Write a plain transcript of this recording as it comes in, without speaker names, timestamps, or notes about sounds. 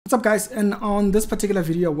What's up, guys? And on this particular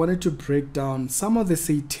video I wanted to break down some of the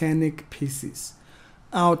satanic pieces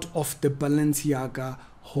out of the Balenciaga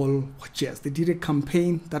whole watches. They did a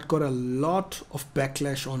campaign that got a lot of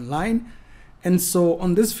backlash online, and so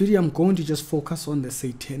on this video I'm going to just focus on the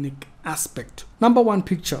satanic aspect. Number one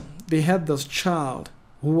picture, they had this child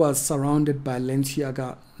who was surrounded by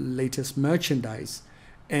Balenciaga latest merchandise,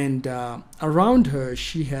 and around her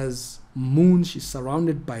she has moon. She's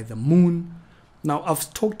surrounded by the moon. Now,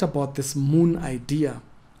 I've talked about this moon idea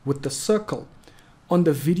with the circle on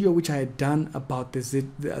the video which I had done about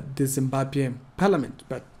the Zimbabwe parliament,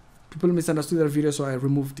 but people misunderstood that video, so I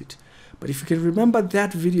removed it. But if you can remember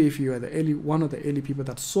that video, if you are one of the early people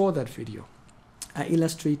that saw that video, I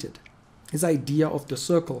illustrated this idea of the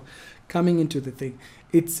circle coming into the thing.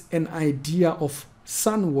 It's an idea of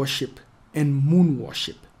sun worship and moon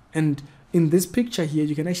worship. And in this picture here,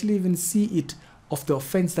 you can actually even see it of the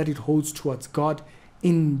offense that it holds towards God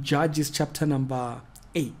in Judges chapter number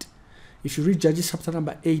 8. If you read Judges chapter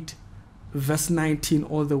number 8, verse 19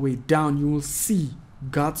 all the way down, you will see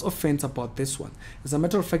God's offense about this one. As a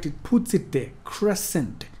matter of fact, it puts it there,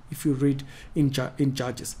 crescent, if you read in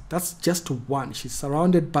Judges. That's just one. She's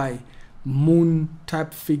surrounded by moon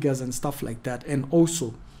type figures and stuff like that. And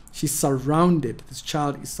also, she's surrounded, this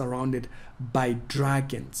child is surrounded by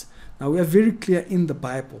dragons. Now, we are very clear in the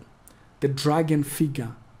Bible. The dragon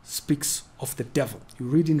figure speaks of the devil. You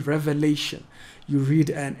read in Revelation, you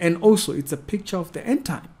read, and also it's a picture of the end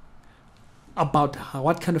time about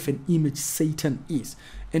what kind of an image Satan is.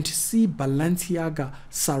 And to see Balenciaga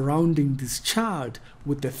surrounding this child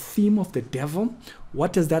with the theme of the devil,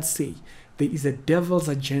 what does that say? There is a devil's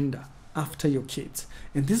agenda after your kids.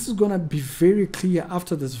 And this is going to be very clear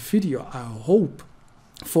after this video. I hope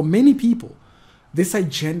for many people, this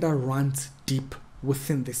agenda runs deep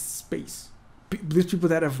within this space. These people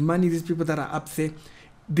that have money, these people that are up there,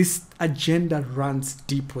 this agenda runs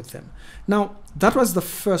deep with them. Now, that was the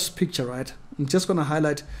first picture, right? I'm just going to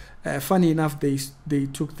highlight, funny enough, they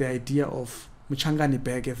took the idea of Mchangani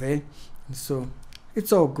Bege there. So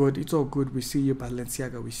it's all good. It's all good. We see you,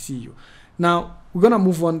 Balenciaga. We see you. Now, we're going to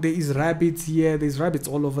move on. There is rabbits here. There's rabbits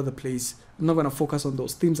all over the place. I'm not going to focus on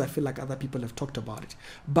those themes. I feel like other people have talked about it.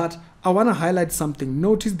 But I want to highlight something.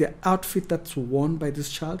 Notice the outfit that's worn by this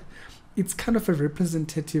child. It's kind of a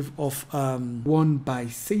representative of worn by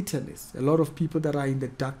Satanists. A lot of people that are in the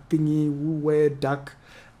dark thingy, who wear dark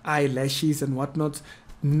eyelashes and whatnot,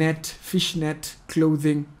 fishnet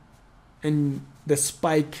clothing, and the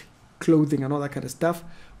spike clothing and all that kind of stuff.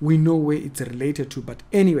 We know where it's related to. But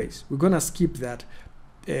anyways, we're going to skip that.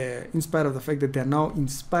 In spite of the fact that they're now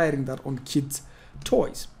inspiring that on kids'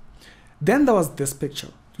 toys. Then there was this picture,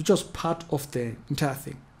 which was part of the entire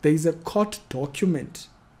thing. There is a court document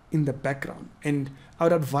in the background, and I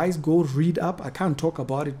would advise go read up. I can't talk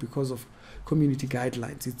about it because of community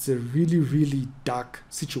guidelines. It's a really, really dark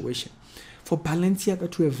situation. For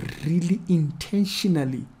Balenciaga to have really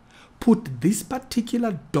intentionally put this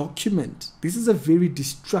particular document, this is a very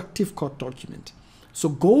destructive court document. So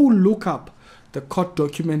go look up the court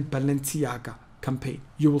document Balenciaga campaign.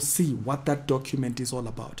 You will see what that document is all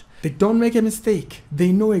about. They don't make a mistake.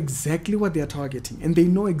 They know exactly what they are targeting, and they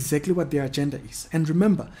know exactly what their agenda is. And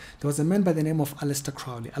remember, there was a man by the name of Aleister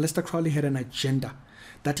Crowley. Aleister Crowley had an agenda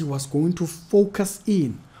that he was going to focus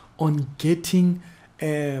in on getting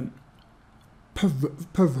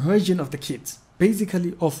perversion of the kids,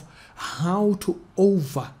 basically of how to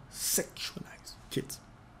over-sexualize kids.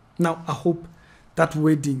 Now, I hope that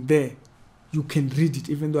wording there, you can read it,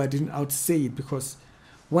 even though I didn't outsay it, because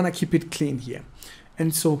I want to keep it clean here.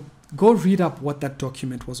 And so go read up what that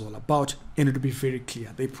document was all about, and it'll be very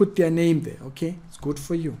clear. They put their name there, okay? It's good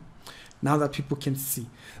for you. Now that people can see.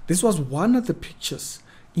 This was one of the pictures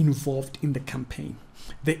involved in the campaign.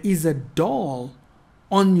 There is a doll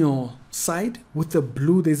on your side with a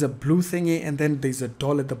blue, there's a blue thingy, and then there's a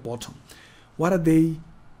doll at the bottom. What are they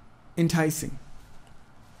enticing?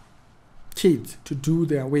 Kids to do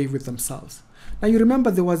their way with themselves. Now, you remember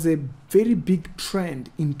there was a very big trend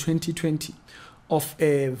in 2020 of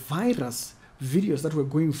virus videos that were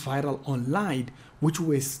going viral online, which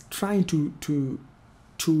was trying to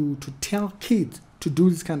tell kids to do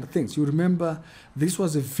these kind of things. You remember this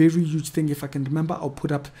was a very huge thing. If I can remember, I'll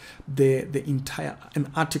put up an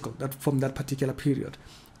article that from that particular period.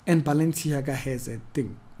 And Balenciaga has a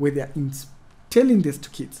thing where they're telling this to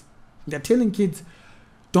kids. They're telling kids,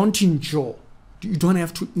 don't endure. You don't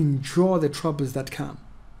have to endure the troubles that come.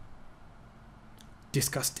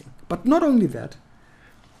 Disgusting. But not only that,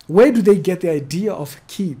 where do they get the idea of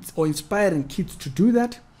kids or inspiring kids to do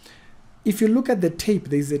that? if you look at the tape,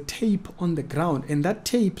 there's a tape on the ground, and that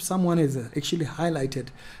tape, someone has actually highlighted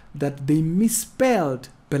that they misspelled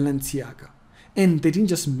balenciaga. And they didn't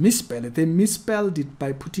just misspell it, they misspelled it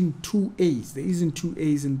by putting 2 A's. There isn't 2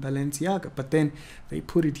 A's in balenciaga, but then they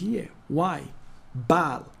put it here. Why?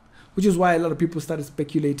 Bal. Which is why a lot of people started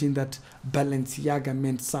speculating that balenciaga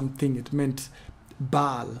meant something. It meant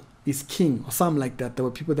Baal is king or something like that. There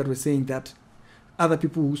were people that were saying that. Other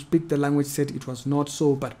people who speak the language said it was not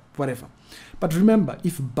so, but whatever. But remember,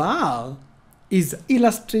 if Baal is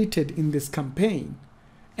illustrated in this campaign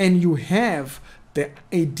and you have the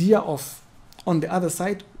idea of on the other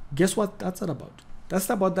side, guess what that's about? That's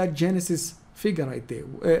about that Genesis figure right there,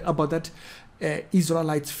 about that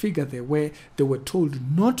Israelites figure there, where they were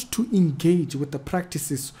told not to engage with the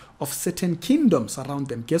practices of certain kingdoms around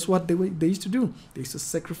them. Guess what they used to do? They used to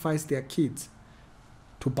sacrifice their kids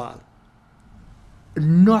to Baal.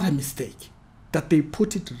 Not a mistake that they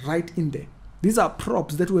put it right in there. These are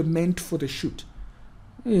props that were meant for the shoot.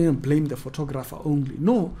 You don't blame the photographer only.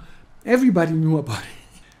 No, everybody knew about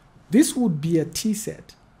it. This would be a tea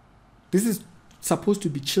set. This is supposed to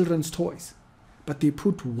be children's toys, but they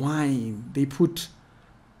put wine. They put.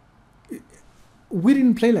 We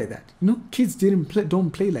didn't play like that. You know, kids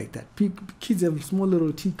don't play like that. Kids have small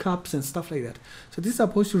little teacups and stuff like that. So this is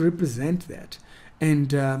supposed to represent that,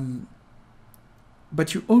 and.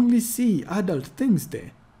 But you only see adult things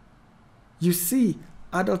there. You see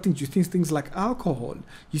adult things. You see things like alcohol.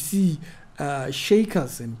 You see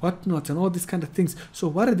shakers and whatnot and all these kind of things. So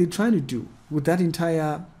what are they trying to do with that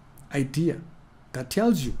entire idea? That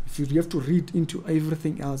tells you, if you have to read into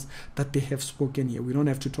everything else that they have spoken here. We don't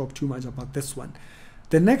have to talk too much about this one.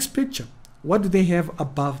 The next picture, what do they have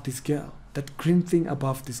above this girl? That green thing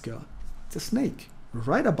above this girl. It's a snake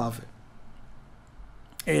right above it.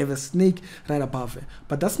 I have a snake right above it.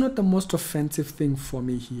 But that's not the most offensive thing for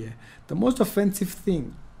me here. The most offensive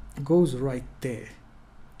thing goes right there.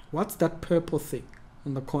 What's that purple thing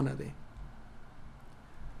on the corner there?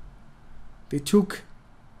 They took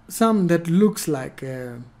some that looks like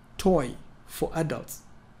a toy for adults.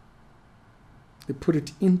 They put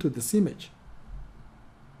it into this image.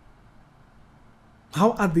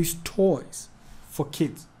 How are these toys for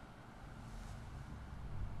kids?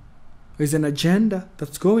 There's an agenda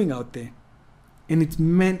that's going out there, and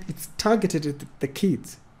it's targeted at the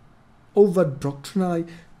kids. Over doctrinally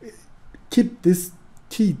keep these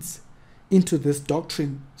kids into this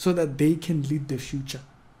doctrine so that they can lead the future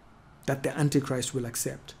that the Antichrist will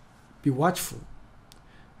accept. Be watchful,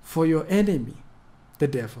 for your enemy, the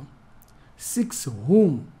devil, seeks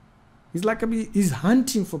whom he's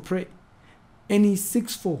hunting for prey, and he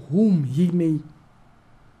seeks for whom he may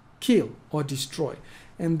kill or destroy.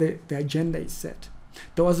 And the agenda is set.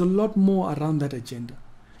 There was a lot more around that agenda.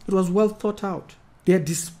 It was well thought out. They are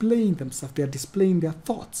displaying themselves. They are displaying their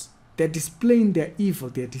thoughts. They are displaying their evil.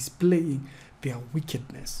 They are displaying their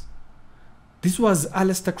wickedness. This was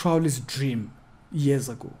Aleister Crowley's dream years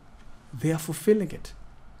ago. They are fulfilling it.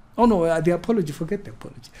 Oh no, the apology, forget the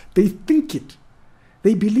apology. They think it.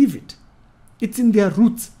 They believe it. It's in their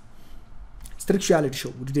roots. Strict Reality Show.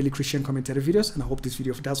 We do daily Christian commentary videos, and I hope this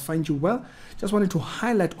video does find you well. Just wanted to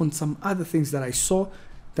highlight on some other things that I saw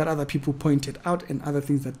that other people pointed out, and other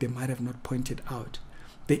things that they might have not pointed out.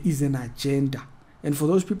 There is an agenda. And for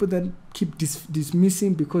those people that keep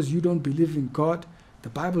dismissing because you don't believe in God, the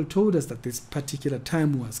Bible told us that this particular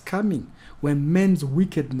time was coming when men's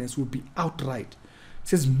wickedness will be outright. It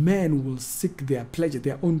says men will seek their pleasure,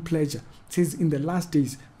 their own pleasure. It says in the last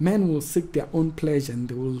days, men will seek their own pleasure and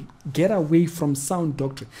they will get away from sound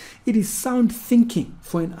doctrine. It is sound thinking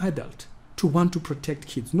for an adult to want to protect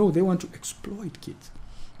kids. No, they want to exploit kids.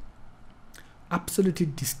 Absolutely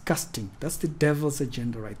disgusting. That's the devil's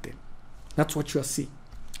agenda right there. That's what you are seeing.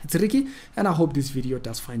 It's Ricky, and I hope this video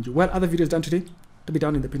does find you well. Other videos done today, they'll be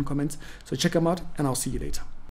down in the pinned comments. So check them out, and I'll see you later.